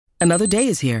Another day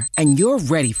is here, and you're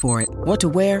ready for it. What to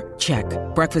wear? Check.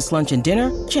 Breakfast, lunch, and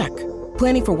dinner? Check.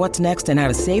 Planning for what's next and how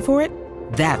to save for it?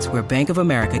 That's where Bank of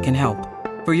America can help.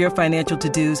 For your financial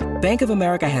to-dos, Bank of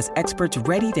America has experts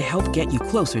ready to help get you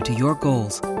closer to your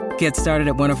goals. Get started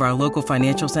at one of our local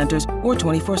financial centers or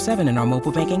 24/7 in our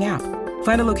mobile banking app.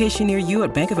 Find a location near you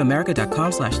at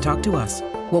bankofamerica.com/talktous.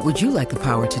 What would you like the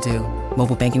power to do?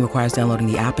 Mobile banking requires downloading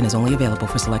the app and is only available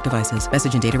for select devices.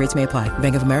 Message and data rates may apply.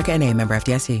 Bank of America N.A., member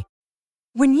FDIC.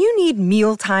 When you need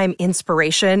mealtime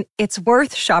inspiration, it's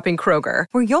worth shopping Kroger,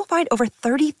 where you'll find over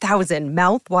 30,000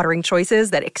 mouth-watering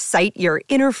choices that excite your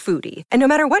inner foodie. And no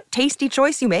matter what tasty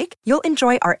choice you make, you'll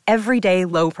enjoy our everyday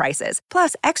low prices,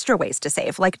 plus extra ways to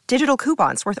save, like digital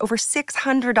coupons worth over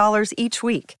 $600 each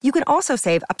week. You can also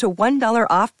save up to $1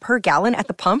 off per gallon at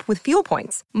the pump with fuel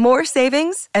points. More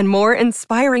savings and more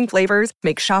inspiring flavors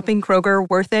make shopping Kroger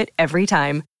worth it every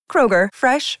time. Kroger,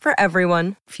 fresh for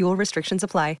everyone. Fuel restrictions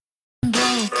apply.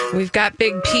 We've got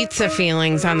big pizza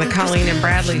feelings on the Colleen and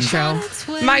Bradley show.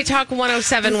 My Talk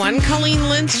 1071, Colleen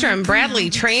Lindstrom, Bradley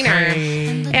Trainer.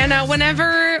 And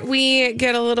whenever we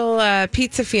get a little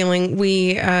pizza feeling,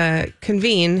 we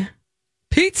convene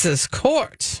Pizza's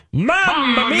Court.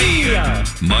 Mamma mia!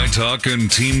 My Talk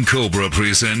and Team Cobra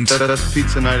present The best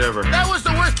pizza night ever. That was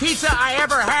the worst pizza I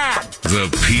ever had. The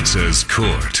Pizza's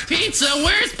Court, Pizza,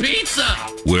 where's pizza?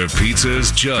 where pizza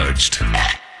is judged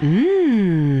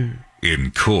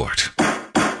in court.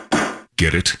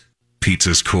 Get it?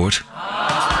 Pizza's Court?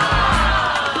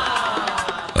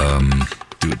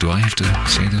 Do I have to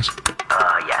say this?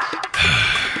 Yes.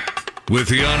 With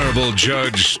the Honorable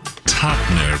Judge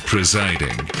Topner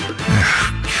presiding.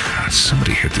 God,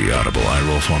 somebody hit the audible eye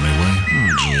roll for me, will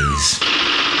you? Jeez.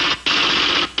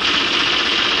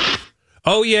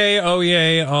 Oh yay,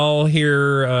 all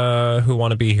here who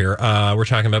want to be here. We're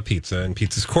talking about pizza and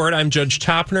Pizza's Court. I'm Judge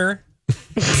Topner.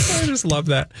 I just love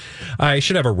that. I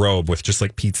should have a robe with just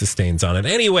like pizza stains on it.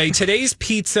 Anyway, today's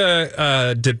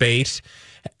pizza debate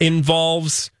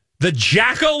involves the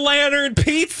jack-o'-lantern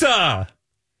pizza.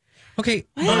 Okay,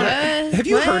 have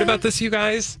you heard about this, you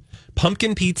guys?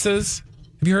 Pumpkin pizzas.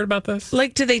 Have you heard about this?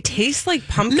 Like, do they taste like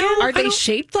pumpkin? No, Are they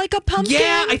shaped like a pumpkin?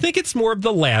 Yeah, I think it's more of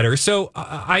the latter. So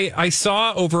I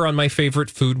saw over on my favorite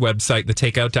food website,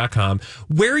 thetakeout.com,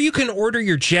 where you can order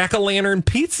your jack-o'-lantern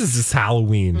pizzas this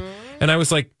Halloween. And I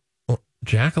was like, well,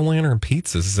 jack-o'-lantern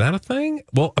pizzas, is that a thing?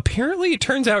 Well, apparently it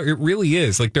turns out it really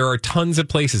is. Like, there are tons of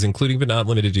places, including but not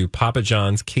limited to Papa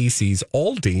John's, Casey's,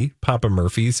 Aldi, Papa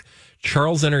Murphy's,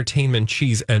 Charles Entertainment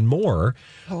Cheese, and more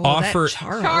offer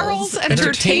Charles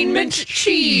Entertainment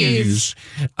Cheese.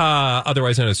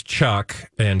 Otherwise known as Chuck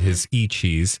and his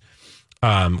e-cheese,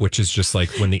 which is just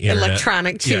like when the internet...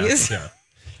 Electronic cheese. Yeah.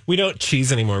 We don't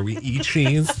cheese anymore. We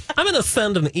e-cheese. I'm going to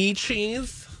send an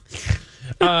e-cheese.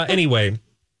 Anyway,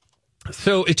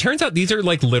 so it turns out these are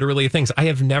like literally things. I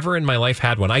have never in my life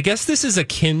had one. I guess this is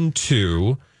akin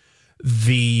to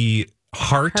the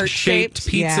heart-shaped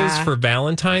pizzas for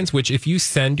Valentine's, which if you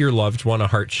send your loved one a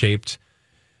heart-shaped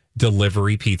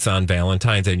delivery pizza on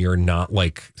Valentine's and you're not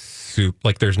like soup,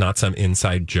 like there's not some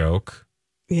inside joke.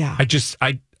 Yeah. I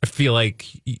feel like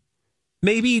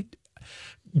maybe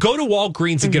go to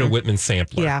Walgreens and get a Whitman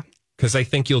sampler. Yeah. Because I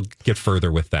think you'll get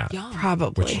further with that.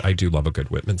 Probably. Which I do love a good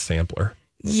Whitman sampler.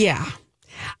 Yeah.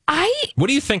 What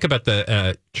do you think about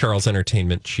the Charles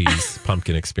Entertainment Cheese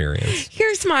pumpkin experience?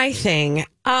 Here's my thing.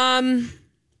 That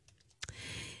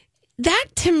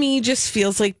to me just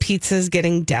feels like pizza's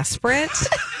getting desperate.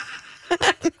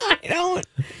 I don't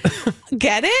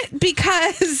get it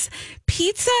because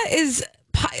pizza is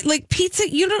like pizza.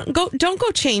 You don't go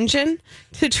changing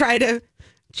to try to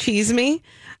cheese me.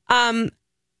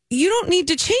 You don't need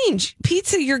to change.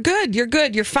 Pizza, you're good. You're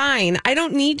good. You're fine. I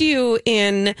don't need you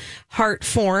in heart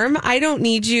form. I don't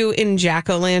need you in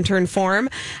jack-o'-lantern form.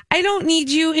 I don't need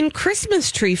you in Christmas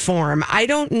tree form. I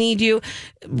don't need you.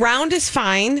 Round is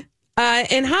fine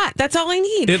and hot. That's all I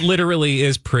need. It literally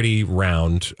is pretty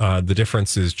round. The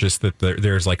difference is just that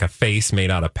there's like a face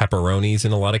made out of pepperonis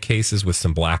in a lot of cases with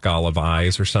some black olive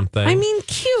eyes or something. I mean,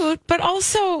 cute, but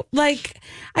also like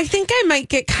I think I might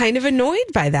get kind of annoyed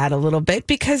by that a little bit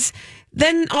because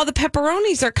then all the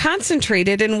pepperonis are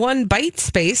concentrated in one bite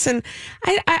space, and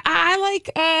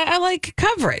I like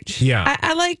coverage. Yeah,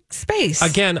 I like space.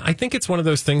 Again, I think it's one of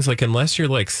those things like unless you're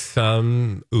like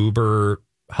some uber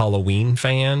Halloween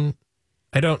fan,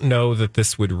 I don't know that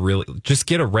this would really just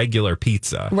get a regular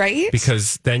pizza. Right.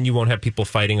 Because then you won't have people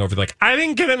fighting over like, I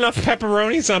didn't get enough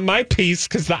pepperonis on my piece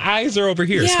because the eyes are over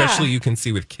here. Yeah. Especially you can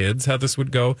see with kids how this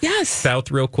would go south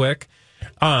real quick.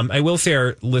 I will say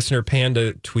our listener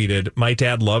Panda tweeted, my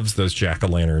dad loves those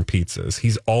jack-o'-lantern pizzas.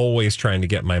 He's always trying to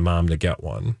get my mom to get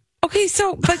one. Okay,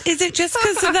 so, but is it just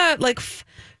because of the, like,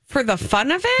 for the fun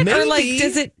of it? Or, like, Maybe.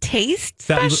 does it taste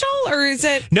That- special? Or is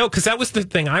it... No, because that was the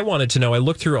thing I wanted to know. I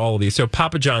looked through all of these. So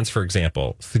Papa John's, for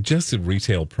example, suggested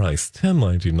retail price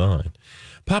 $10.99.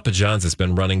 Papa John's has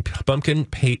been running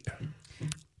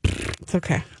It's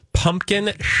okay.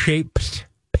 pumpkin-shaped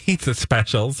pizza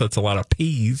specials. That's a lot of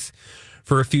peas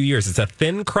for a few years. It's a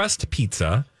thin crust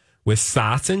pizza with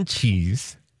sauce and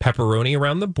cheese, pepperoni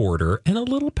around the border, and a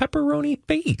little pepperoni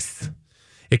face.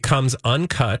 It comes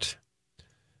uncut,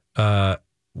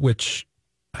 which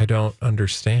I don't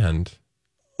understand.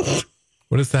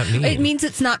 What does that mean? It means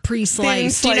it's not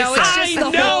pre-sliced. Thin You know, it's slices. just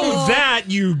I the know whole. that,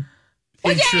 you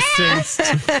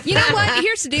interesting. You know what?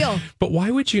 Here's the deal. But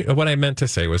why would you? What I meant to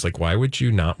say was like, why would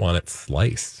you not want it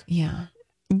sliced? Yeah.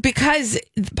 Because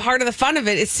part of the fun of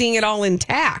it is seeing it all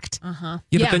intact. Yeah,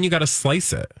 Yeah. but then you got to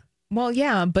slice it. Well,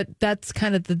 yeah, but that's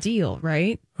kind of the deal,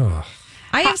 right? Oh,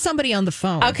 I have somebody on the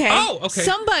phone. Okay. okay.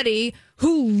 Somebody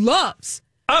who loves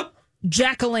Oh,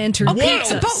 jack-o'-lantern Okay,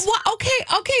 pizzas. but what?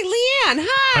 Okay, Leanne.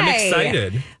 Hi, I'm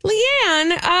excited.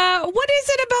 Leanne, what is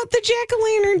it about the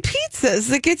jack-o'-lantern pizzas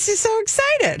that gets you so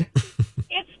excited?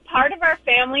 It's part of our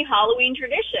family Halloween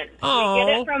tradition. Aw. We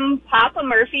get it from Papa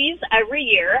Murphy's every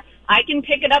year. I can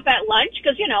pick it up at lunch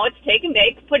because, you know, it's take and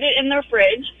bake, put it in the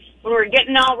fridge. When we're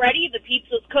getting all ready, the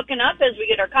pizza's cooking up as we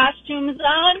get our costumes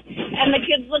on, and the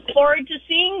kids look forward to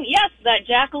seeing, yes, that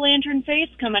jack-o'-lantern face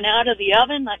coming out of the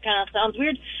oven. That kind of sounds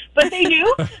weird, but they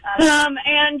do.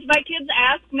 And my kids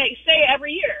say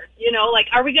every year, you know, like,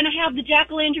 are we going to have the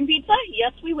jack-o'-lantern pizza?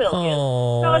 Yes, we will.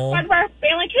 Aw. So it's part of our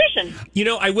family tradition. You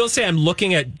know, I will say I'm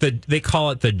looking at they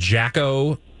call it the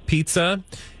Jacko pizza.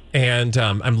 And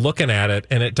I'm looking at it,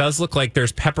 and it does look like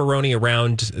there's pepperoni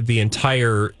around the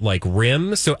entire like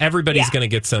rim. So everybody's Yeah. going to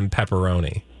get some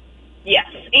pepperoni. Yes,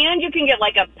 and you can get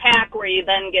like a pack where you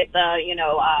then get the, you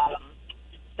know,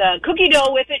 the cookie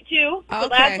dough with it too. So Okay.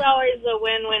 that's always a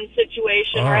win-win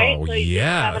situation, Oh, right? So you can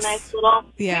have a yes. nice little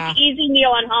Yeah. quick, easy meal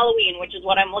on Halloween, which is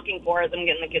what I'm looking for as I'm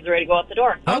getting the kids ready to go out the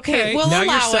door. Okay, we'll now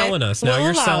you're allow selling it. us. Now We'll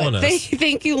you're allow selling it. us.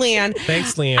 Thank you, Leanne.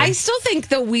 Thanks, Leanne. I still think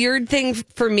the weird thing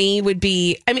for me would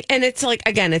be, I mean, and it's like,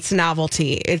 again, it's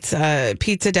novelty. It's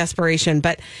pizza desperation,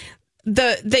 but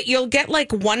that you'll get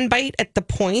like one bite at the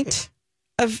point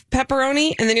of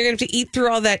pepperoni, and then you're going to have to eat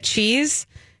through all that cheese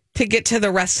to get to the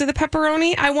rest of the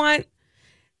pepperoni.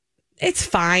 It's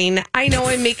fine. I know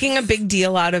I'm making a big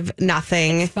deal out of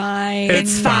nothing. Fine.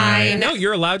 It's fine. No,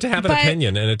 you're allowed to have an But-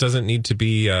 opinion, and it doesn't need to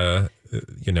be,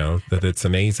 you know, that it's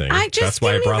amazing. That's why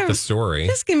I give me brought the story.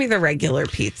 Just give me the regular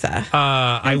pizza.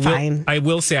 fine. I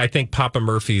will say, I think Papa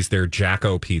Murphy's, their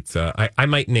Jacko pizza. I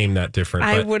might name that different.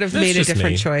 I but would have that's made a just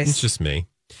different me. choice. It's just me.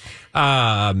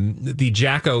 The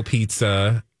Jacko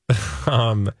pizza.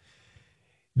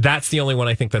 That's the only one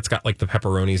I think that's got like the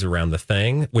pepperonis around the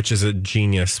thing, which is a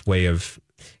genius way of.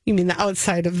 You mean the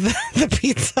outside of the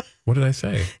pizza? What did I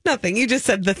say? Nothing. You just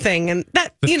said the thing, and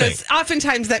that The you know, thing.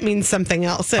 oftentimes that means something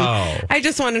else. And Oh. I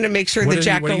just wanted to make sure What the do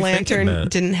you think it jack-o'-lantern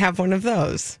meant? didn't have one of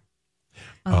those.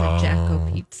 On the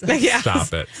Jacko pizza. Yes.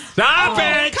 Stop it. Stop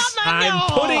it. come on, I'm no.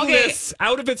 putting Okay. this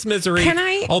out of its misery. Can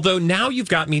I- Although now you've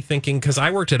got me thinking, because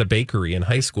I worked at a bakery in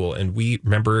high school, and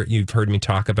you've heard me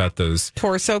talk about those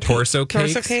Torso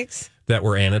cakes. that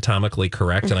were anatomically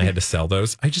correct, and I had to sell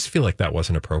those. I just feel like that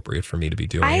wasn't appropriate for me to be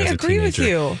doing I as a agree with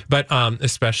teenager. you. But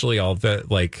especially all the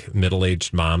like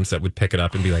middle-aged moms that would pick it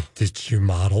up and be like, "Did you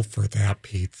model for that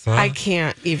pizza?" I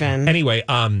can't even. Anyway,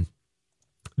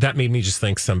 that made me just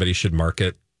think somebody should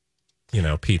market, you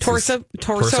know, pizzas.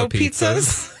 Torso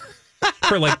pizzas.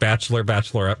 for like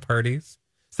bachelorette parties.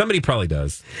 Somebody probably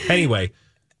does. Anyway,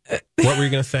 what were you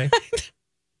going to say?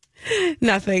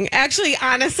 Nothing. Actually,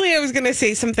 honestly, I was going to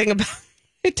say something about.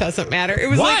 It doesn't matter. It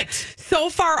was like What?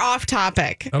 so far off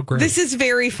topic. Oh, great. This is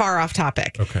very far off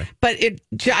topic. Okay. But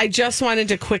I just wanted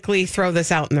to quickly throw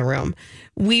this out in the room.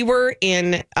 We were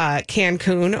in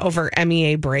Cancun over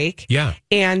MEA break. Yeah.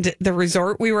 And the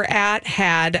resort we were at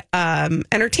had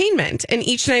entertainment. And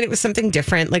each night it was something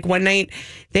different. Like one night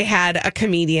they had a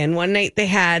comedian. One night they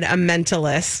had a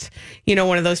mentalist. You know,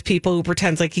 one of those people who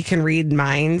pretends like he can read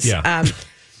minds. Yeah.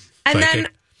 And then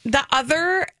Psychic.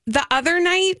 the other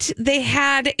night they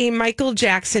had a Michael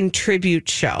Jackson tribute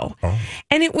show. Oh.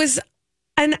 And it was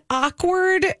an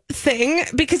awkward thing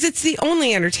because it's the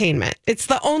only entertainment. It's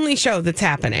the only show that's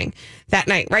happening that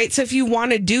night, right? So if you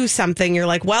want to do something, you're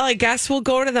like, well, I guess we'll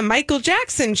go to the Michael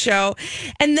Jackson show.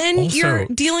 And then Also- you're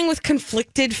dealing with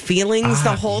conflicted feelings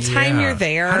the whole time Yeah. you're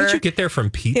there. How did you get there from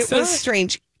It pizza? was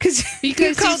strange. Because you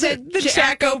Because called he's it the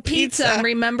Jacko Pizza.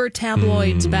 Remember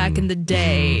tabloids back in the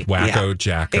day. Wacko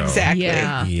Jacko. Exactly.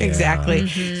 Yeah. Exactly.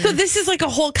 Mm-hmm. So this is like a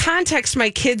whole context my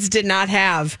kids did not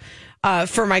have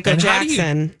for Michael And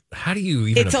Jackson. How do you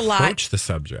even It's a lot. approach the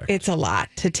subject? It's a lot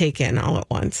to take in all at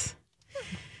once.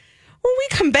 When we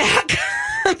come back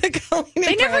on the Colleen and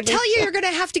They never Bradley tell you Show- you're going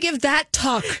to have to give that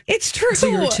talk. It's true. to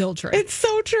your children. It's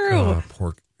so true.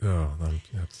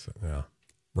 That's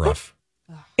rough.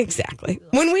 Exactly.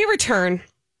 When we return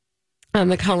on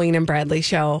the Colleen and Bradley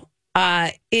Show,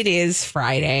 it is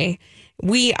Friday.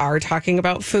 We are talking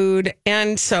about food,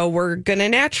 and so we're going to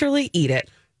naturally eat it.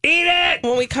 Eat it!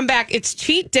 When we come back, it's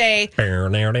cheat day.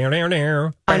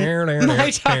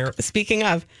 My Talk, speaking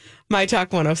of, My Talk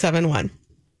 107.1.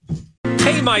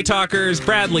 Hey, My Talkers,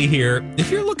 Bradley here.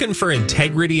 If you're looking for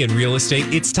integrity in real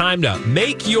estate, it's time to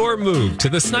make your move to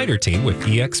the Snyder team with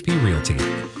eXp Realty.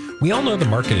 We all know the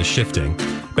market is shifting,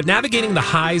 but navigating the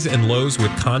highs and lows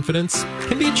with confidence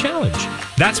can be a challenge.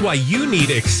 That's why you need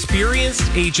experienced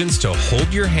agents to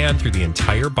hold your hand through the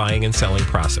entire buying and selling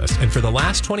process. And for the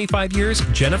last 25 years,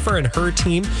 Jennifer and her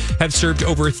team have served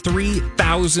over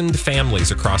 3,000 families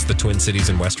across the Twin Cities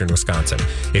in Western Wisconsin.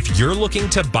 If you're looking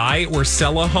to buy or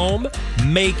sell a home,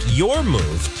 make your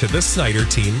move to the Snyder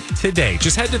team today.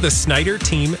 Just head to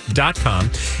thesnyderteam.com.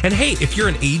 And hey, if you're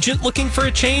an agent looking for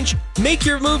a change, make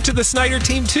your move to the Snyder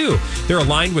team too. They're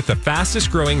aligned with the fastest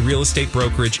growing real estate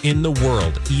brokerage in the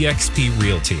world, eXp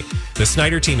Realty. The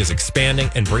Snyder team is expanding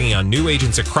and bringing on new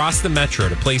agents across the metro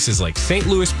to places like St.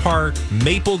 Louis Park,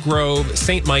 Maple Grove,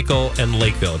 St. Michael, and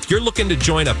Lakeville. If you're looking to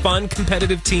join a fun,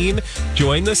 competitive team,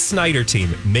 join the Snyder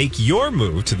team. Make your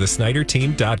move to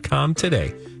thesnyderteam.com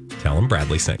today. Tell them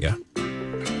Bradley sent you.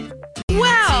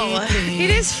 Well, it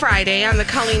is Friday on the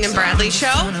Colleen and Bradley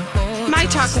Show. My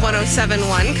Talk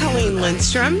 107.1, Colleen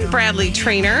Lindstrom, Bradley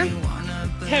Trainer.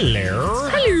 Hello.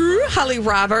 Hello, Holly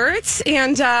Roberts.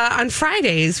 And on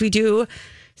Fridays, we do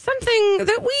something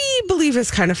that we believe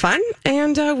is kind of fun,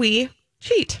 and we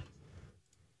cheat.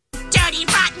 Dirty,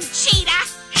 rotten cheetah.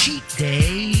 Cheat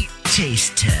day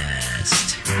taste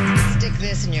test. Stick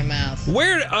this in your mouth.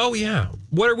 Oh, yeah.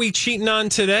 What are we cheating on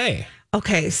today?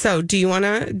 Okay, so do you want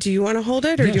to hold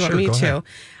it, or Yeah, do you want sure, me go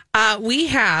to? We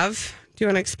have. Do you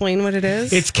want to explain what it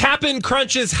is? It's Cap'n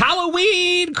Crunch's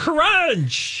Halloween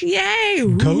Crunch. Yay!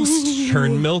 Ghost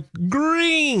turn milk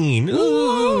green.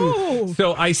 Ooh.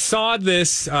 So I saw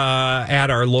this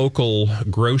at our local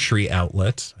grocery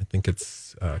outlet. I think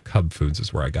it's Cub Foods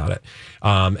is where I got it.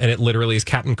 And it literally is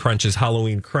Cap'n Crunch's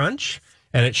Halloween Crunch.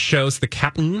 And it shows the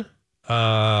Cap'n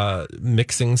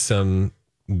mixing some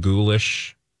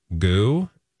ghoulish goo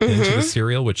into the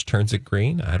cereal, which turns it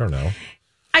green. I don't know.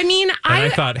 I mean, I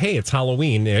thought, hey, it's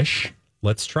Halloween-ish.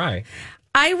 Let's try.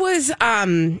 I was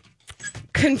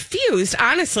confused,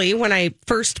 honestly, when I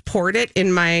first poured it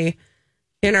in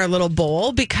our little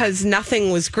bowl because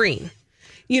nothing was green.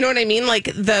 You know what I mean? Like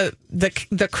the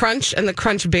crunch and the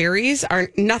crunch berries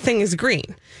nothing is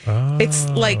green. Oh, it's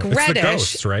like reddish. It's the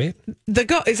ghosts, right?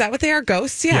 Is that what they are?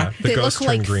 Ghosts? Yeah. They ghosts look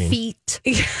turn like green. feet.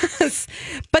 Yes.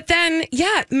 But then,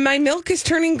 my milk is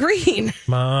turning green.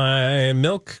 My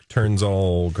milk turns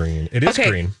all green. It is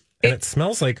green. And it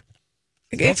smells like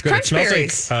it's crunch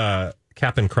berries. Smells like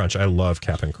Cap'n Crunch. I love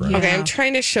Cap'n Crunch. Yeah. Okay, I'm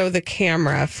trying to show the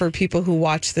camera for people who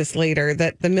watch this later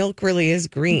that the milk really is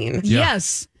green.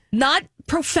 Yes. Not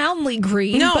profoundly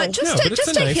green, No. but just No, but it's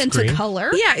just a a nice hint green. of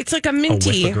color. Yeah, it's like a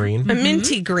minty, whiff of green.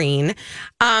 minty green.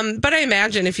 But I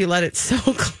imagine if you let it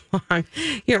soak long,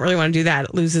 you don't really want to do that.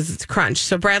 It loses its crunch.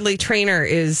 So Bradley Trainer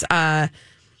is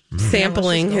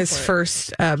sampling his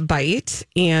first bite,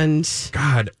 and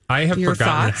God, I have Your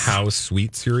forgotten thoughts? how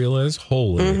sweet cereal is.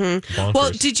 Holy bonkers.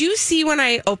 well, did you see when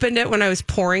I opened it when I was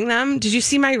pouring them? Did you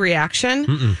see my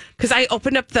reaction? Because I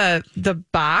opened up the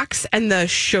box and the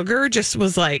sugar just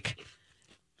was like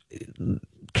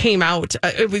came out.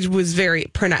 It was very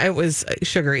it was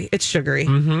sugary. It's sugary.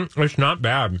 It's not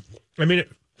bad. I mean,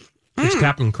 it's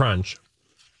Cap'n Crunch.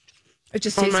 It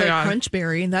just Oh tastes my like God. crunch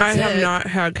berry, and that's I have it, not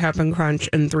had Cap'n Crunch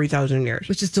in 3,000 years.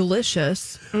 which is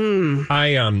delicious.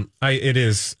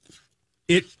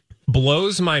 It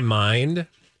blows my mind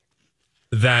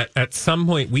that at some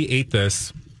point we ate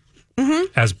this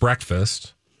as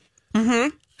breakfast,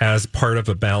 as part of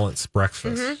a balanced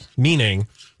breakfast. Meaning,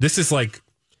 this is like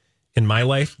in my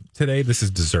life today. This is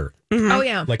dessert. Oh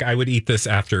yeah, Like I would eat this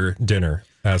after dinner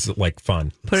as like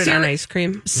fun. Put it on ice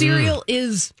cream. cereal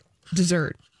is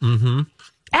dessert.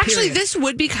 Actually, Period. this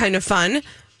would be kind of fun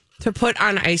to put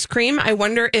on ice cream. I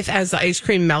wonder if as the ice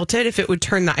cream melted, if it would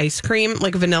turn the ice cream,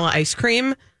 like vanilla ice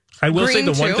cream. I will say green,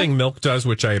 the one too. thing milk does,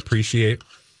 which I appreciate,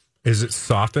 is it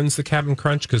softens the Cap'n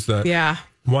Crunch because the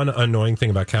one annoying thing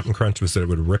about Cap'n Crunch was that it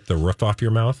would rip the roof off your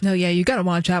mouth. No, yeah, you got to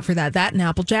watch out for that. That and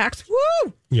Apple Jacks.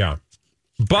 Woo! Yeah.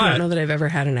 I But don't know that I've ever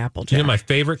had an Apple you Jack. know, my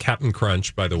favorite Cap'n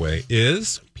Crunch, by the way,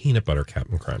 is peanut butter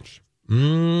Cap'n Crunch.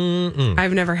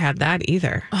 I've never had that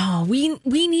either. Oh,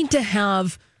 we need to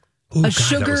have Ooh, a God, that was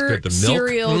sugar good. The milk?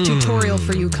 cereal tutorial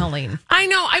for you, Colleen. I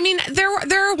know. I mean,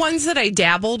 there are ones that I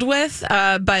dabbled with,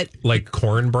 but Like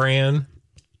Corn Bran?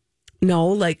 no,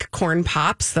 like corn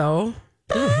pops though.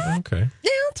 Oh, okay. Yeah,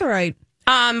 that's all right.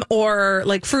 Or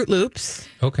like Fruit Loops.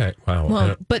 Okay. Wow.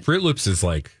 Well, but- Fruit Loops is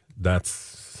like, that's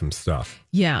some stuff.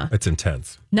 Yeah. It's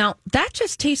intense. Now, that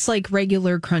just tastes like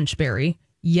regular Crunch Berry.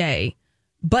 Yay.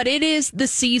 But it is the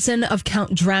season of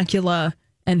Count Dracula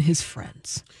and his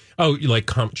friends. Oh, you like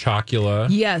Chocula?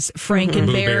 Yes,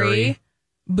 Frankenberry,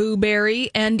 Boo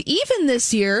Berry, and even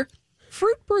this year,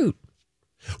 Fruit Brute.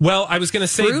 Well, I was going to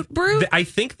say, Fruit Brute? I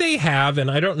think they have, and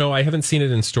I don't know, I haven't seen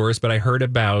it in stores, but I heard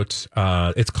about,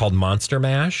 it's called Monster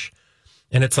Mash.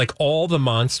 And it's like all the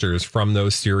monsters from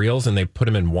those cereals, and they put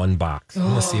them in one box. I'm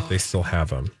going to see if they still have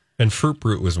them. And Fruit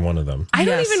Brute was one of them. I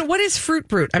don't Yes. even. What is Fruit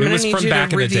Brute? I'm It going was to need from you back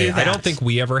to in the review day. that. I don't think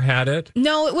we ever had it.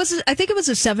 No, it was. I think it was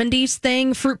a 70s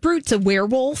thing. Fruit Brute's a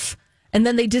werewolf, and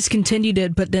then they discontinued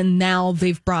it, but then now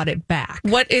they've brought it back.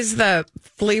 What is the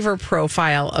flavor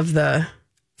profile of the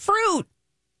Fruit.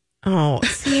 Oh,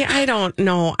 see, I don't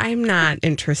know. I'm not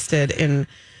interested in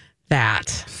that.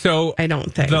 So I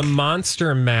don't think. the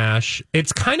Monster Mash,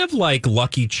 it's kind of like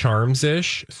Lucky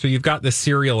Charms-ish. So you've got the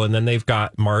cereal, and then they've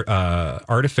got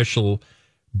artificial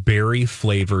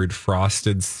berry-flavored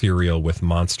frosted cereal with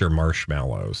Monster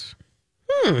marshmallows.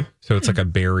 So it's like a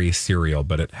berry cereal,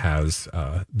 but it has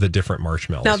the different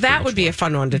marshmallows. Now, for that each would be a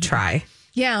fun one to try.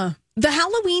 Yeah. The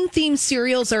Halloween themed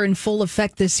cereals are in full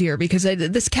effect this year because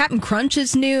this Captain Crunch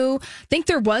is new. I think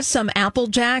there was some Apple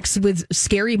Jacks with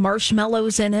scary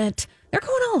marshmallows in it. They're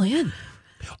going all in.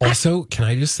 Also, can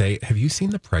I just say, have you seen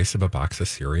the price of a box of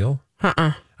cereal?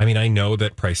 I mean, I know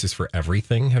that prices for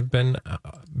everything have been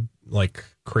like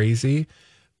crazy,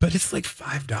 but it's like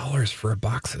 $5 for a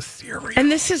box of cereal.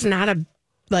 And this is not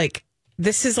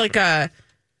this is like a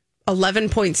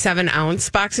 11.7 ounce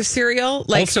box of cereal.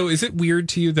 Like, Also, is it weird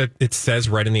to you that it says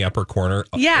right in the upper corner,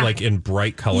 Yeah. like in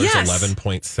bright colors, Yes.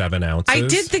 11.7 ounces? I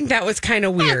did think that was kind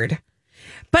of weird.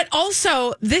 But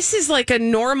also, this is like a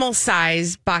normal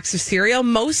size box of cereal.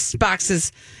 Most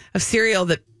boxes of cereal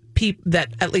that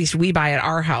at least we buy at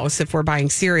our house, if we're buying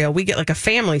cereal, we get like a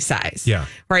family size. Yeah.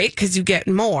 Right? Because you get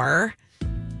more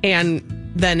and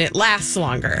then it lasts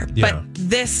longer. Yeah. But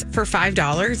this for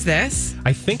 $5, this?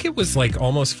 I think it was like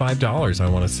almost $5, I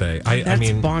want to say. I That's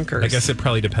mean, bonkers. I guess it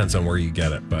probably depends on where you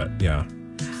get it, but yeah.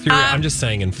 Cereal, I'm just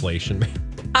saying inflation.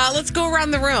 Let's go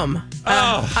around the room.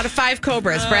 Out of 5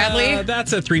 Cobras. Bradley?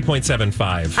 That's a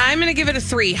 3.75. I'm going to give it a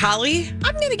 3. Holly?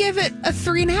 I'm going to give it a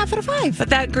 3.5 out of 5. But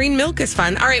that green milk is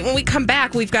fun. All right, when we come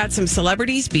back, we've got some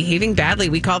celebrities behaving badly.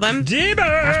 We call them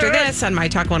after this on My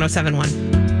Talk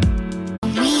 1071.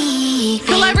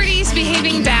 Celebrities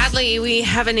behaving badly. We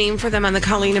have a name for them on the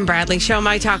Colleen and Bradley Show.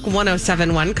 My Talk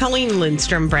 1071. Colleen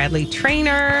Lindstrom, Bradley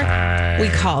Trainer. Hi. We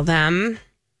call them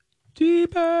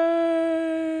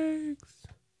D-bags.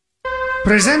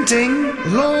 Presenting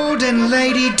Lord and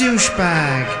Lady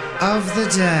Douchebag of the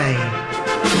Day.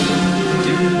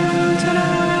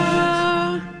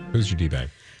 Who's your D-bag?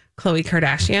 Khloe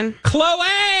Kardashian.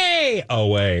 Chloe! Oh,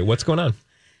 wait. What's going on?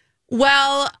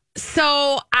 Well,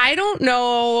 so I don't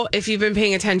know if you've been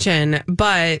paying attention,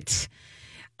 but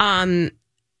a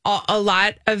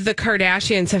lot of the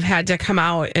Kardashians have had to come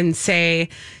out and say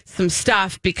some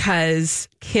stuff because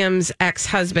Kim's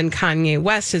ex-husband Kanye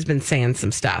West has been saying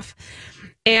some stuff.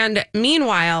 And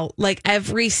meanwhile, like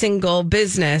every single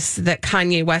business that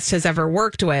Kanye West has ever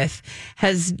worked with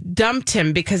has dumped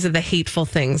him because of the hateful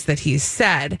things that he's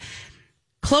said.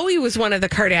 Khloe was one of the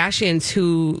Kardashians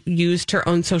who used her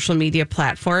own social media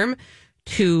platform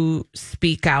to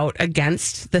speak out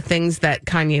against the things that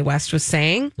Kanye West was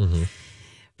saying. Mm-hmm.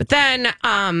 But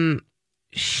then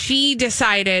she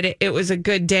decided it was a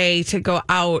good day to go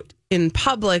out in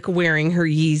public wearing her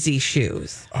Yeezy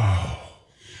shoes. Oh.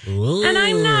 And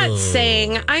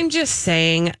I'm just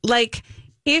saying, like,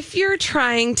 if you're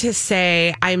trying to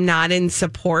say I'm not in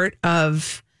support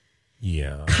of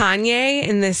Kanye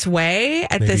in this way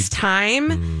at this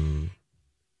time,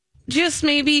 just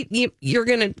maybe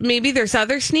maybe there's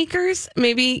other sneakers.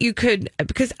 Maybe you could,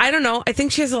 because I don't know. I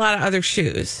think she has a lot of other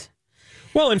shoes.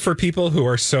 Well, and for people who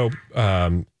are so,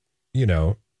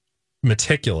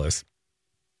 meticulous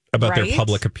about their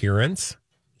public appearance.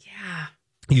 Yeah.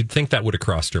 You'd think that would have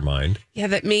crossed her mind. Yeah,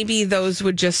 that maybe those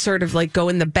would just sort of like go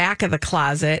in the back of the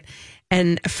closet.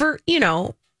 And for,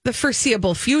 the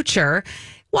foreseeable future,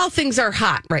 while things are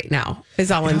hot right now,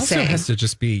 is all I'm saying. It also has to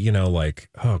just be, like,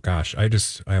 oh gosh, I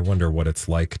wonder what it's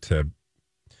like to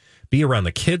be around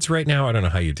the kids right now. I don't know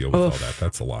how you deal with all that.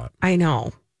 That's a lot. I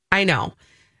know.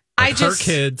 her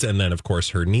kids, and then, of course,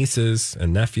 her nieces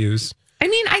and nephews. I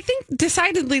mean, I think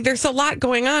decidedly there's a lot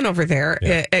going on over there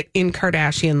in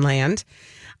Kardashian land.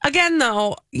 Again,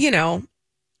 though,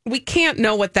 we can't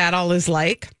know what that all is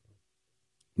like.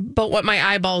 But what my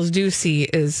eyeballs do see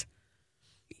is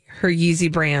her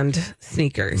Yeezy brand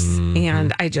sneakers.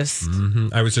 And I just...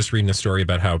 I was just reading a story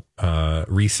about how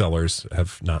resellers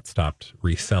have not stopped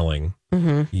reselling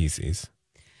Yeezys.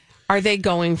 Are they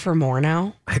going for more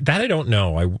now? That I don't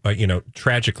know.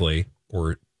 Tragically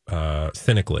or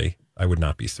cynically, I would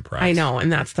not be surprised. I know,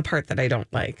 and that's the part that I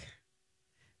don't like.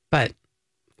 But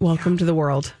welcome to the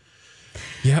world.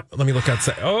 Yep. Let me look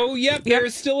outside. Oh, yep.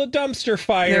 There's still a dumpster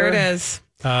fire. There it is.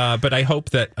 But I hope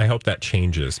that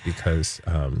changes because,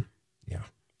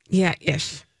 yeah,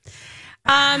 ish.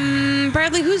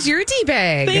 Bradley, who's your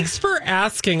D-bag? Thanks for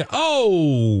asking.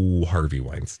 Oh, Harvey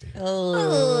Weinstein.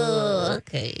 Oh,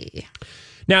 okay.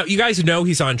 Now, you guys know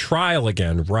he's on trial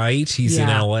again, right? He's in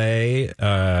L.A.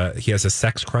 He has a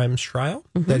sex crimes trial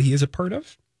that he is a part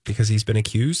of because he's been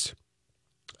accused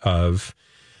of,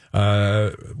 sex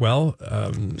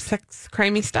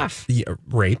crimey stuff. Yeah,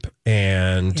 rape.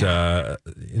 And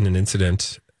in an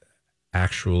incident,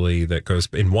 actually, that goes,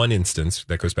 in one instance,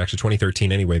 that goes back to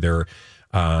 2013 anyway, there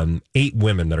are 8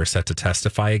 women that are set to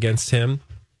testify against him.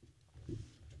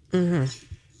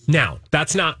 Now,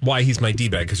 that's not why he's my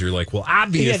D-bag, because you're like, well,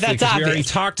 obviously, because we already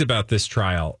talked about this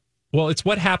trial. Well, it's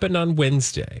what happened on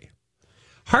Wednesday.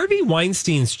 Harvey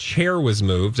Weinstein's chair was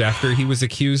moved after he was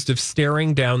accused of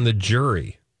staring down the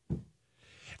jury.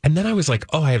 And then I was like,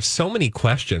 oh, I have so many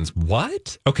questions.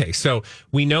 What? Okay, so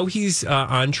we know he's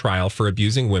on trial for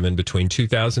abusing women between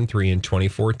 2003 and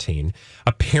 2014.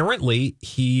 Apparently,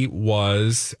 he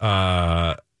was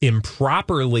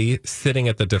improperly sitting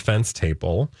at the defense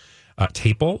table,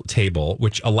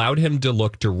 which allowed him to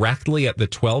look directly at the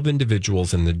 12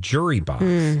 individuals in the jury box.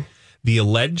 The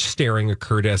alleged staring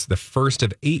occurred as the first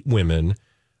of 8 women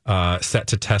set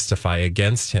to testify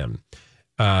against him.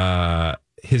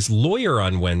 His lawyer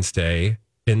on Wednesday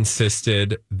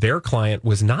insisted their client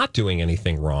was not doing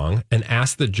anything wrong and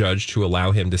asked the judge to allow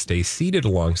him to stay seated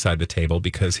alongside the table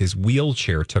because his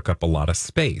wheelchair took up a lot of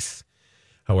space.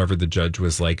 However, the judge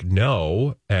was like,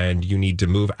 no, and you need to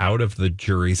move out of the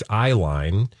jury's eye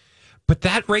line. But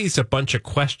that raised a bunch of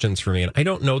questions for me. And I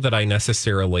don't know that I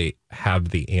necessarily have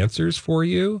the answers for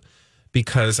you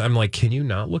because I'm like, can you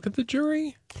not look at the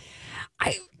jury?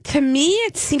 To me,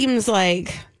 it seems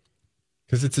like...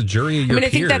 Because it's a jury of your peers. I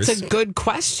think that's a good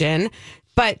question.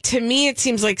 But to me, it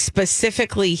seems like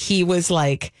specifically he was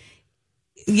like,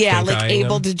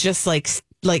 able to just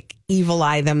like evil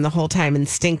eye them the whole time and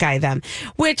stink eye them.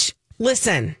 Which,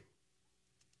 listen,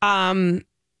 that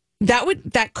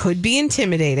could be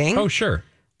intimidating. Oh, sure.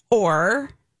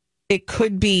 Or it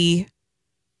could be,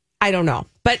 I don't know.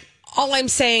 But all I'm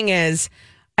saying is,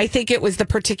 I think it was the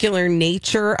particular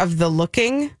nature of the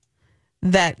looking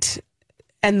that...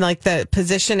 And like the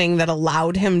positioning that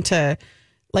allowed him to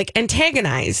like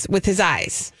antagonize with his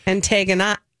eyes.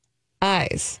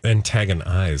 Antagonize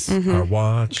are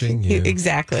watching you.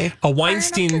 Exactly. A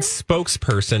Weinstein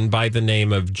spokesperson by the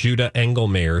name of Judah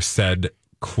Engelmeyer said,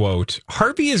 quote,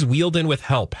 Harvey is wheeled in with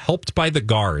helped by the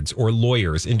guards or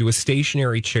lawyers into a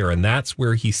stationary chair, and that's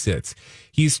where he sits.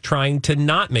 He's trying to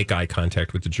not make eye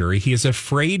contact with the jury. He is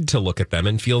afraid to look at them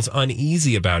and feels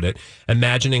uneasy about it,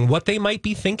 imagining what they might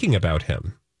be thinking about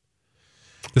him.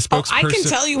 The spokesperson, I can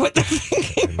tell you what they're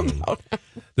thinking about him.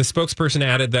 The spokesperson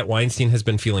added that Weinstein has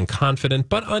been feeling confident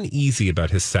but uneasy about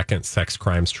his second sex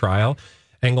crimes trial.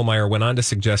 Engelmeyer went on to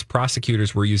suggest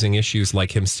prosecutors were using issues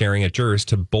like him staring at jurors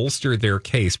to bolster their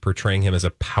case, portraying him as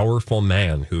a powerful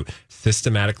man who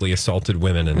systematically assaulted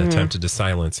women and attempted to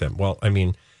silence him. Well, I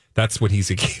mean... That's what he's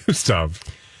accused of.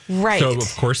 Right. So,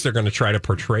 of course, they're going to try to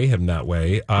portray him that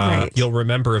way. Right. You'll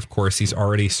remember, of course, he's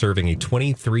already serving a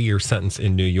 23-year sentence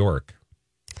in New York.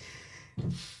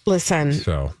 Listen,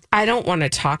 I don't want to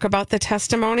talk about the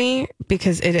testimony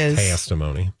because it is...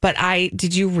 Testimony. But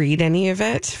did you read any of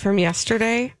it from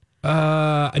yesterday?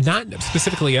 Not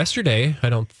specifically yesterday, I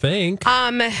don't think.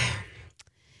 I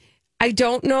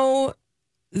don't know...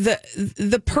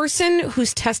 The person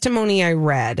whose testimony I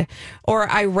read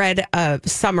a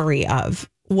summary of,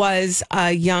 was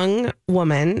a young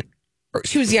woman.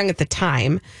 She was young at the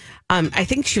time. I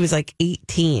think she was like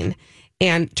 18.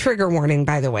 And trigger warning,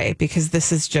 by the way, because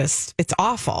this is it's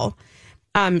awful.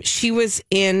 She was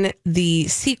in the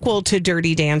sequel to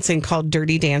Dirty Dancing called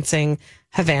Dirty Dancing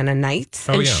Havana Nights.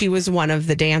 And she was one of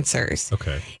the dancers.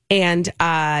 Okay. And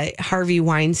Harvey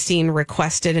Weinstein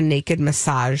requested a naked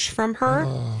massage from her.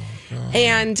 Oh, God.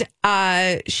 And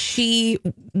she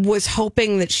was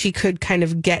hoping that she could kind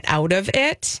of get out of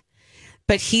it.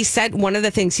 But he said, one of the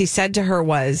things he said to her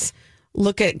was,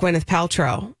 look at Gwyneth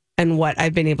Paltrow and what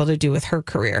I've been able to do with her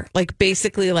career. Like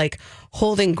basically like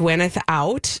holding Gwyneth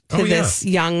out to this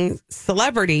young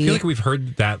celebrity. I feel like we've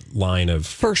heard that line of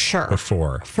for sure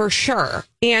before. For sure.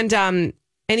 And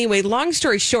anyway, long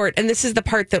story short, and this is the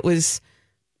part that was,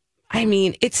 I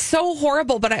mean, it's so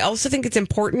horrible, but I also think it's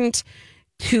important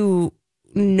to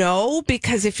know,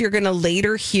 because if you're going to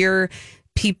later hear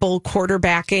people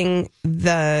quarterbacking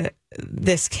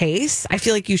this case, I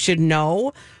feel like you should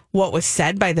know what was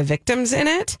said by the victims in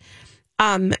it.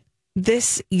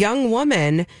 This young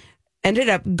woman ended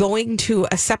up going to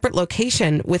a separate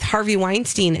location with Harvey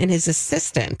Weinstein and his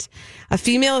assistant, a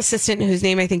female assistant whose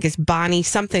name I think is Bonnie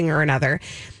something or another.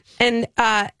 And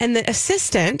the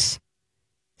assistant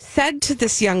said to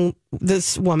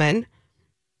this woman,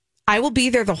 I will be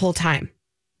there the whole time.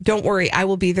 Don't worry, I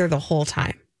will be there the whole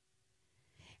time.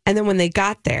 And then when they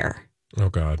got there, oh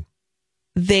God,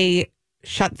 they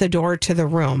shut the door to the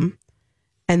room,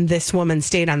 and this woman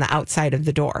stayed on the outside of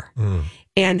the door.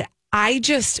 And I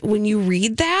just, when you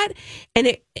read that,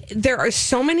 and there are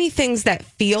so many things that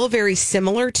feel very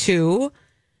similar to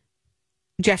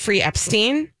Jeffrey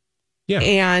Epstein. Yeah.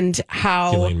 And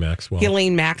how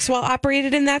Ghislaine Maxwell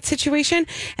operated in that situation.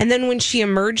 And then when she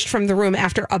emerged from the room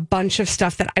after a bunch of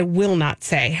stuff that I will not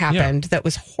say happened that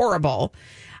was horrible,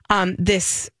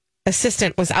 this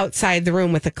assistant was outside the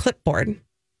room with a clipboard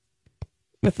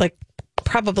with like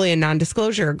probably a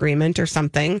non-disclosure agreement or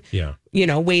something,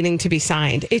 waiting to be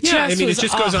signed. It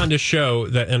just goes on to show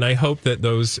that, and I hope that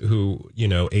those who,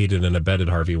 aided and abetted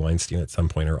Harvey Weinstein at some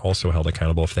point are also held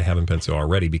accountable if they haven't been so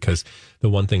already, because the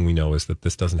one thing we know is that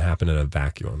this doesn't happen in a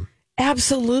vacuum.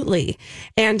 Absolutely.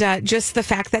 And just the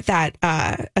fact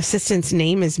that assistant's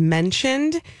name is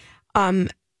mentioned,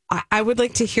 I would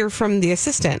like to hear from the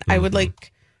assistant. I would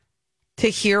like to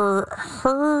hear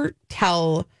her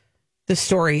tell the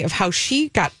story of how she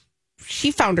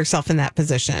found herself in that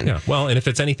position. Yeah. Well, and if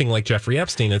it's anything like Jeffrey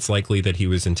Epstein, it's likely that he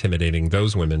was intimidating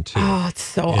those women too. Oh, it's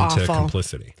so into awful.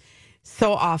 Complicity.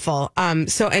 So awful.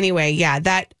 So anyway,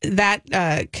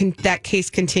 that case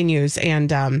continues,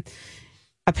 and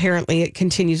apparently it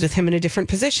continues with him in a different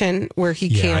position where he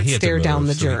can't stare down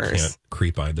the jurors. He can't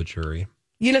creep-eye the jury.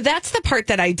 That's the part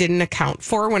that I didn't account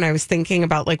for when I was thinking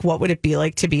about like what would it be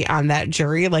like to be on that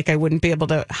jury. Like I wouldn't be able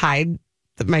to hide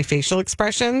my facial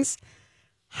expressions.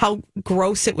 How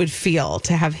gross it would feel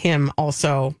to have him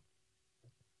also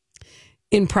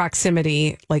in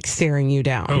proximity, like staring you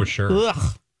down. Oh, sure.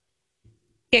 Ugh.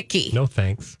 Icky. No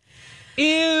thanks.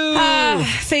 Ew.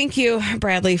 Thank you,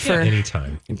 Bradley, for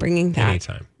anytime bringing that.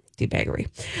 Anytime. Debaggery.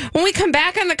 When we come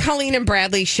back on the Colleen and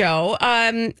Bradley show,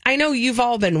 I know you've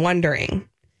all been wondering,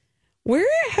 where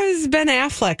has Ben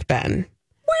Affleck been?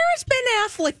 Where has Ben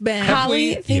Affleck been?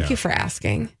 Holly, thank you for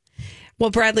asking. Well,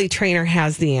 Bradley Trainer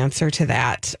has the answer to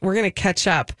that. We're going to catch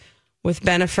up with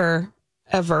Bennifer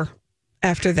Ever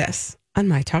after this on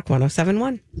My Talk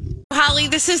 107.1. Holly,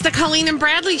 this is the Colleen and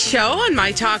Bradley show on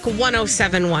My Talk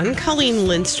 107.1. Colleen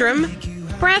Lindstrom,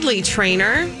 Bradley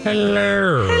Trainer.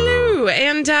 Hello. Hello.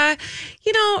 And,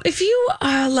 if you,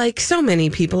 like so many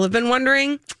people, have been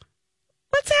wondering,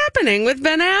 what's happening with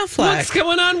Ben Affleck? What's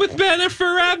going on with Ben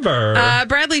Forever?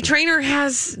 Bradley Trainer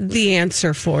has the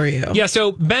answer for you. Yeah,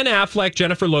 so Ben Affleck,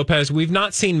 Jennifer Lopez, we've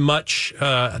not seen much,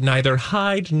 neither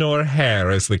hide nor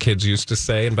hair, as the kids used to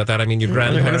say. And by that, I mean your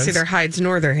grandparents. I want to see their hides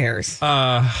nor their hairs.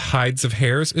 Hides of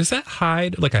hairs. Is that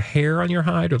hide, like a hair on your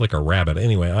hide, or like a rabbit?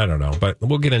 Anyway, I don't know, but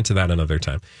we'll get into that another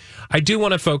time. I do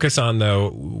want to focus on, though,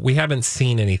 we haven't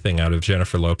seen anything out of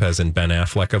Jennifer Lopez and Ben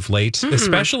Affleck of late,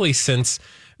 especially since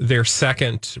their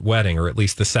second wedding, or at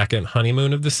least the second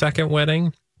honeymoon of the second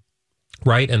wedding,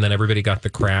 right? And then everybody got the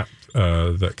crap,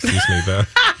 well, they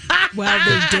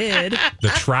did. The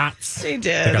trots. They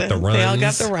did. They got the runs. They all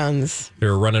got the runs. They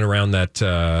were running around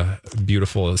that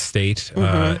beautiful estate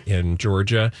in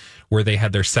Georgia where they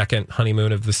had their second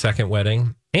honeymoon of the second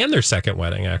wedding. And their second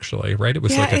wedding, actually, right? It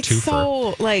was like a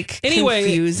twofer. It's so,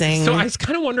 confusing. So I was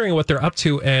kind of wondering what they're up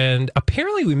to. And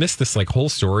apparently we missed this, whole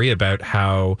story about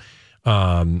how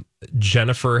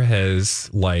Jennifer has,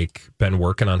 been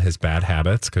working on his bad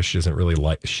habits because she doesn't really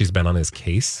she's been on his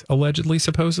case, allegedly,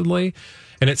 supposedly.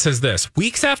 And it says this: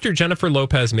 weeks after Jennifer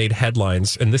Lopez made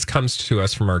headlines, and this comes to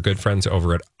us from our good friends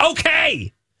over at OK!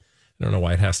 I don't know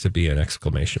why it has to be an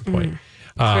exclamation point.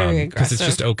 Because it's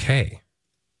just okay.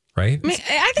 Right? I mean,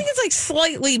 I think it's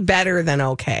slightly better than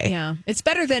okay. Yeah. It's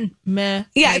better than meh.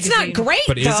 Yeah, magazine. It's not great,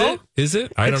 but though. Is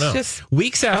it? I don't know.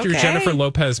 Weeks after Jennifer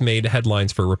Lopez made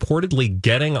headlines for reportedly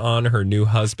getting on her new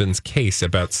husband's case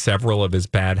about several of his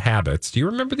bad habits. Do you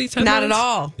remember these headlines? Not at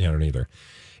all. Yeah, I don't either.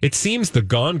 It seems the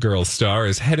Gone Girl star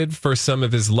is headed for some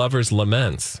of his lover's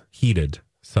laments.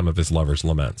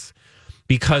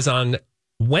 Because on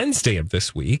Wednesday of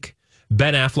this week,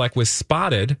 Ben Affleck was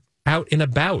spotted out and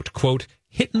about, quote,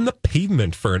 hitting the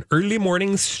pavement for an early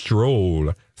morning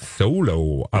stroll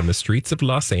solo on the streets of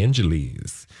Los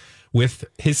Angeles with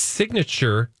his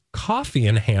signature coffee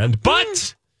in hand,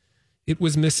 but it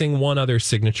was missing one other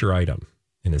signature item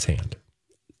in his hand.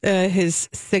 His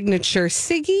signature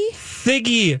Signature.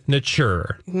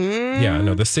 Yeah,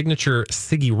 no, the signature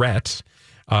cigarette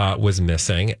was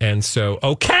missing. And so,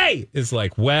 is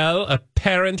like, well,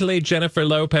 apparently Jennifer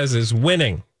Lopez is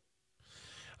winning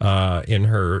in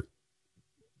her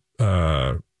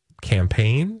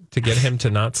campaign to get him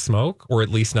to not smoke, or at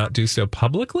least not do so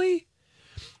publicly.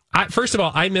 First of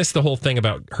all, I missed the whole thing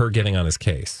about her getting on his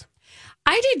case.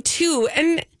 I did too.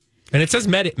 And it says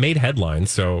made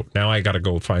headlines, so now I got to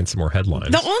go find some more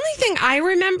headlines. The only thing I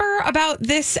remember about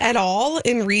this at all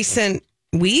in recent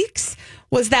weeks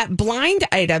was that blind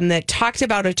item that talked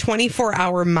about a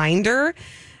 24-hour minder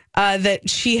that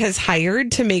she has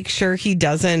hired to make sure he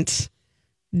doesn't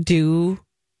do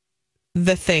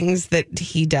the things that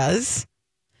he does.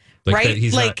 Like right?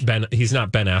 That he's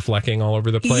not Ben Afflecking all over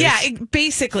the place. Yeah,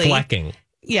 basically. Flecking.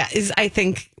 Yeah, is I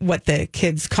think what the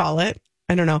kids call it.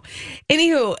 I don't know.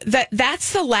 Anywho,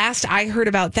 that's the last I heard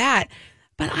about that.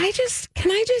 But can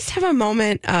I just have a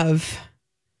moment of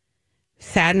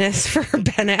sadness for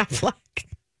Ben Affleck?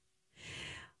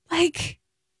 Like,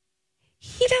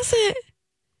 he doesn't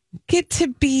get to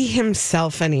be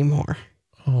himself anymore.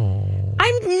 Oh,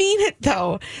 I mean it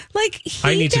though. Like,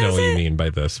 I need to know what you mean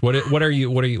by this. What do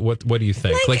you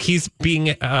think? Like he's being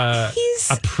a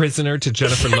prisoner to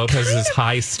Jennifer Lopez's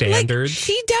high standards. Like,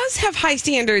 she does have high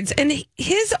standards, and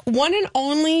his one and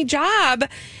only job.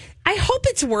 I hope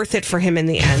it's worth it for him in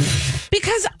the end,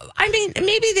 because I mean,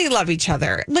 maybe they love each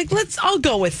other. Like, I'll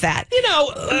go with that.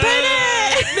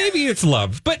 But maybe it's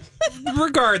love. But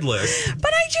regardless,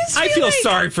 but I feel like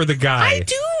sorry for the guy. I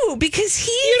do, because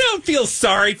you don't feel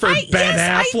sorry for Ben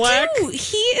Affleck. I do.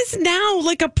 He is now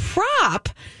like a prop.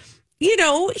 He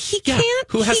can't.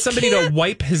 Who has somebody to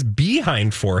wipe his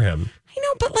behind for him? I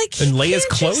know, but like, and lay his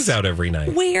clothes out every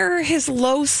night. Wear his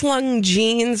low slung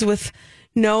jeans with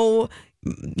no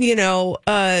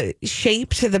shape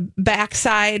to the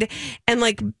backside, and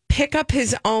like pick up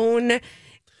his own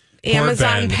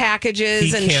Amazon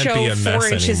packages and show 4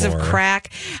 inches of crack.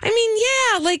 I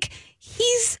mean, yeah, like he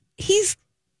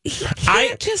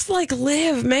can't just like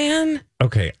live, man.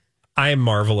 Okay, I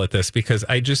marvel at this because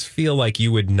I just feel like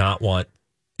you would not want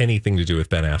anything to do with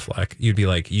Ben Affleck. You'd be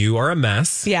like, you are a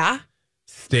mess. Yeah.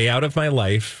 Stay out of my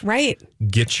life. Right.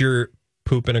 Get your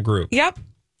poop in a group. Yep.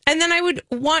 And then I would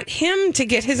want him to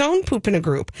get his own poop in a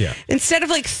group. Yeah. Instead of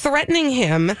like threatening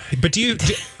him. But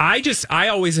I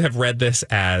always have read this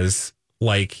as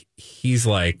like, he's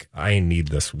like, I need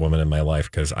this woman in my life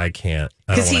because I can't.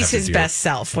 Because he's his best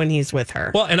self when he's with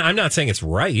her. Well, and I'm not saying it's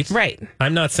right. Right.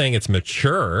 I'm not saying it's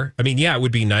mature. I mean, yeah, it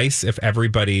would be nice if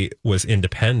everybody was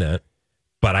independent,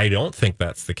 but I don't think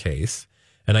that's the case.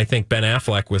 And I think Ben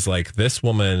Affleck was like, this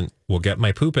woman will get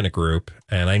my poop in a group,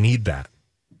 and I need that.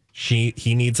 He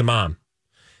needs a mom.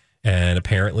 And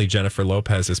apparently Jennifer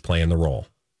Lopez is playing the role.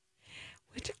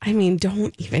 Which, I mean,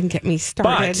 don't even get me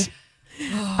started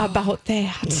about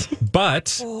that.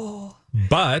 But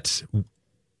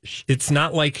it's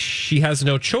not like she has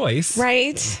no choice.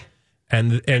 Right.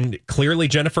 And clearly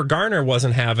Jennifer Garner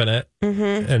wasn't having it.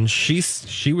 Mm-hmm. And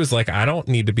she was like, I don't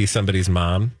need to be somebody's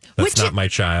mom. That's not my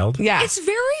child. Yeah. It's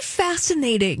very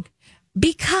fascinating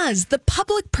because the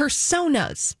public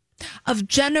personas of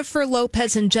Jennifer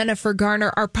Lopez and Jennifer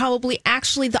Garner are probably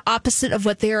actually the opposite of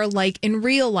what they are like in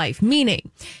real life. Meaning,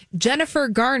 Jennifer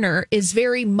Garner is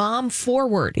very mom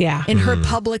forward in her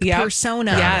public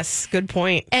persona. Yes, good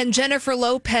point. And Jennifer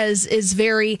Lopez is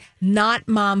very not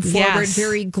mom forward,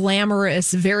 very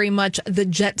glamorous, very much the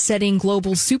jet-setting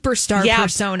global superstar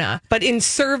persona. But in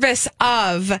service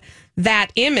of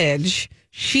that image,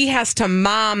 she has to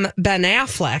mom Ben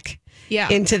Affleck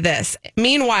into this.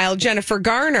 Meanwhile, Jennifer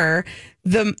Garner,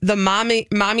 the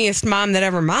mommiest mom that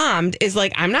ever mommed, is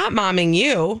like, I'm not momming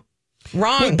you.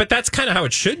 Wrong. But that's kind of how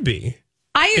it should be.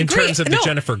 I agree. In terms of the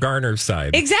Jennifer Garner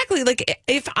side. Exactly. Like,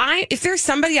 if there's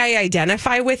somebody I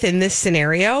identify with in this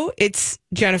scenario, it's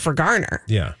Jennifer Garner.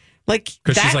 Yeah. Like,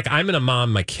 because she's like, I'm going to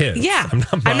mom my kids. Yeah. I'm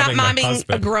not momming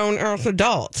a grown earth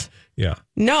adult. Yeah.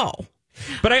 No.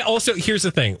 But here's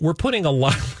the thing. We're putting a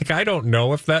lot, I don't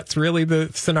know if that's really the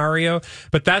scenario,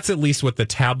 but that's at least what the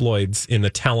tabloids in the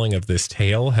telling of this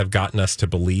tale have gotten us to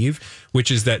believe,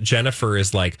 which is that Jennifer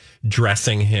is like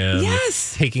dressing him,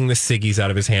 taking the ciggies out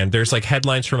of his hand. There's like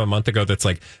headlines from a month ago that's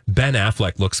like, Ben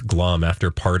Affleck looks glum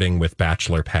after parting with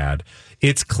Bachelor Pad.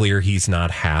 It's clear he's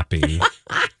not happy.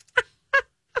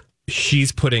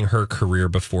 She's putting her career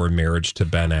before marriage to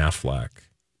Ben Affleck.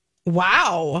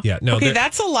 Wow. Yeah. No. Okay,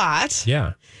 that's a lot.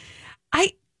 Yeah.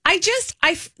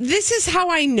 This is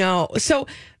how I know. So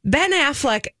Ben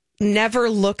Affleck never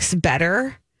looks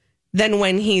better than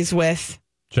when he's with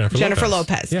Jennifer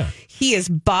Lopez. Yeah. He is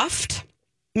buffed,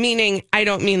 meaning I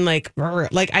don't mean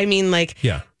I mean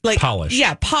polished.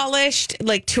 Yeah, polished,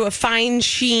 like to a fine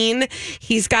sheen.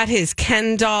 He's got his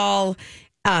Ken doll,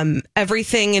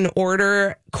 everything in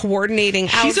order, coordinating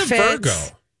outfits. She's a Virgo,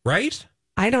 right?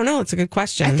 I don't know. It's a good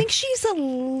question. I think she's a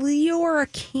Leo or a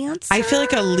Cancer. I feel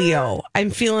like a Leo. I'm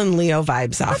feeling Leo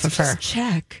vibes off of her. Let's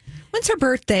check. When's her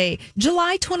birthday?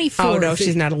 July 24th. Oh, no,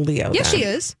 she's not a Leo. Yes, then. she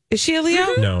is. Is she a Leo?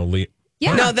 Mm-hmm. No, Leo.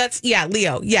 Yeah. No,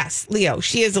 Leo. Yes, Leo.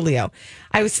 She is a Leo.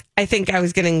 I think I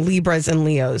was getting Libras and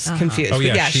Leos confused. Oh, But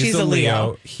yeah, she's a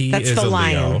Leo. That's the a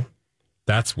lion. Leo.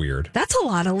 That's weird. That's a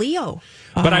lot of Leo.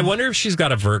 But I wonder if she's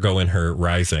got a Virgo in her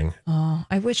rising. Oh,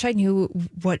 I wish I knew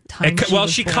what time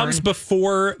She comes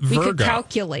before Virgo. We could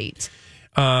calculate.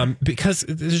 Because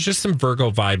there's just some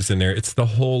Virgo vibes in there. It's the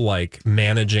whole like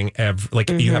managing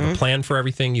you have a plan for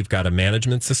everything. You've got a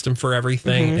management system for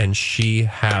everything, and she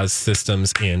has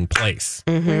systems in place.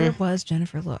 Where was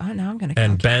Jennifer Lopez? Oh, now I'm going to.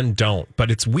 And Ben don't.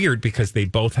 But it's weird because they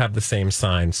both have the same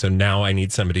sign. So now I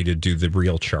need somebody to do the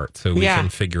real chart so we can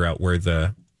figure out where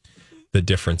the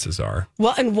differences are.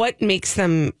 Well, and what makes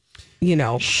them,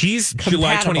 she's compatible.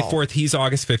 July 24th. He's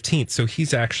August 15th. So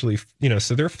he's actually,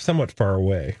 so they're somewhat far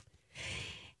away.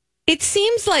 It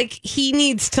seems like he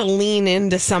needs to lean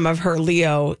into some of her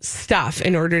Leo stuff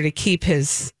in order to keep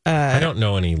his. I don't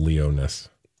know any Leo-ness.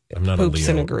 I'm not a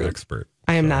Leo expert.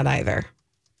 I am not either.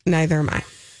 Neither am I.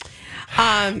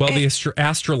 The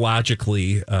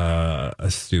astrologically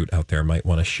astute out there might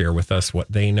want to share with us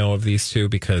what they know of these two,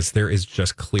 because there is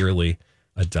just clearly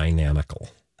a dynamical.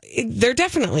 There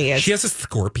definitely is. She has a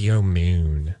Scorpio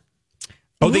moon.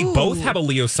 Oh, they both have a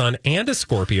Leo sun and a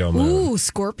Scorpio moon. Ooh,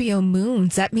 Scorpio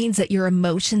moons. That means that your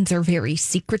emotions are very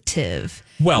secretive.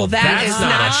 Well, that is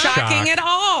not shock shocking at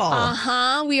all.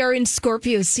 Uh-huh. We are in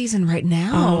Scorpio season right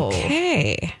now.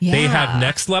 Okay. Yeah. They have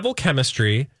next level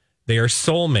chemistry. They are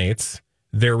soulmates.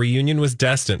 Their reunion was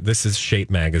destined. This is Shape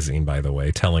Magazine, by the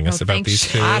way, telling us about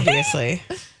these two. Obviously.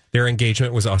 Their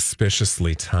engagement was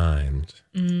auspiciously timed.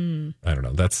 I don't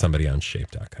know. That's somebody on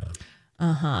shape.com.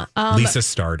 Uh-huh. Lisa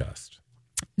Stardust.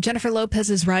 Jennifer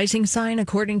Lopez's rising sign,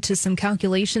 according to some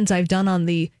calculations I've done on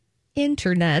the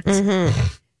internet, it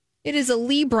is a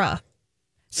Libra.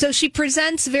 So she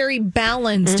presents very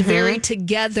balanced, very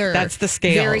together. That's the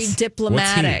scales. Very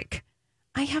diplomatic.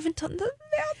 I haven't done the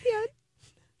math yet.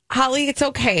 Holly, it's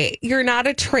okay. You're not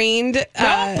a trained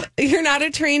you're not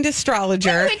a trained astrologer.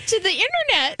 I went to the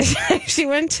internet. She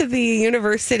went to the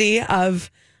University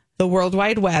of the World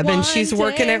Wide Web, and she's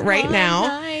working it right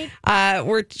now.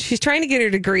 She's trying to get her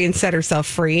degree and set herself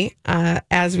free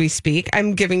as we speak.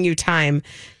 I'm giving you time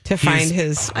to find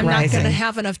his I'm rising. not going to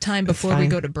have enough time before we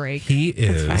go to break. He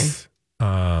is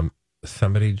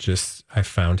somebody I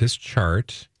found his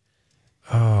chart.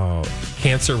 Oh,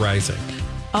 Cancer rising.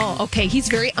 Oh, okay. He's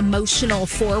very emotional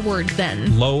forward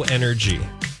then. Low energy.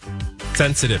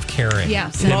 Sensitive, caring.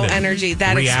 Yeah. Low energy.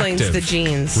 That reactive, explains the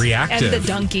genes. Reactive. And the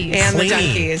donkeys. And clingy, the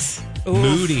donkeys. Oof.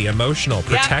 Moody, emotional,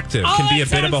 protective. Can be a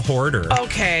bit of a hoarder.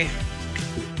 Okay.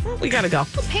 Well, we got to go.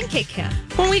 Pancake cat.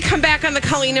 When we come back on the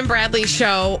Colleen and Bradley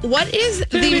show, what is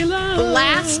the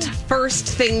last first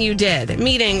thing you did?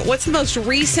 Meaning, what's the most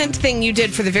recent thing you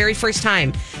did for the very first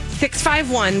time?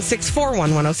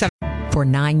 651-641-1071. For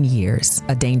 9 years,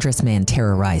 a dangerous man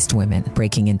terrorized women,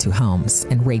 breaking into homes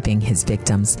and raping his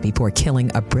victims before killing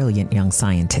a brilliant young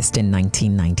scientist in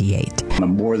 1998. The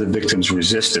more the victims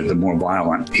resisted, the more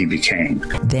violent he became.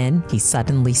 Then he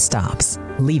suddenly stops,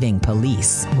 leaving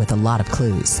police with a lot of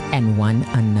clues and one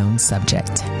unknown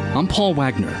subject. I'm Paul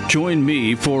Wagner. Join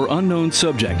me for Unknown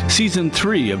Subject, Season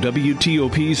 3 of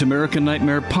WTOP's American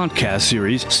Nightmare podcast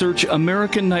series. Search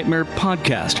American Nightmare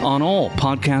Podcast on all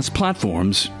podcast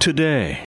platforms today.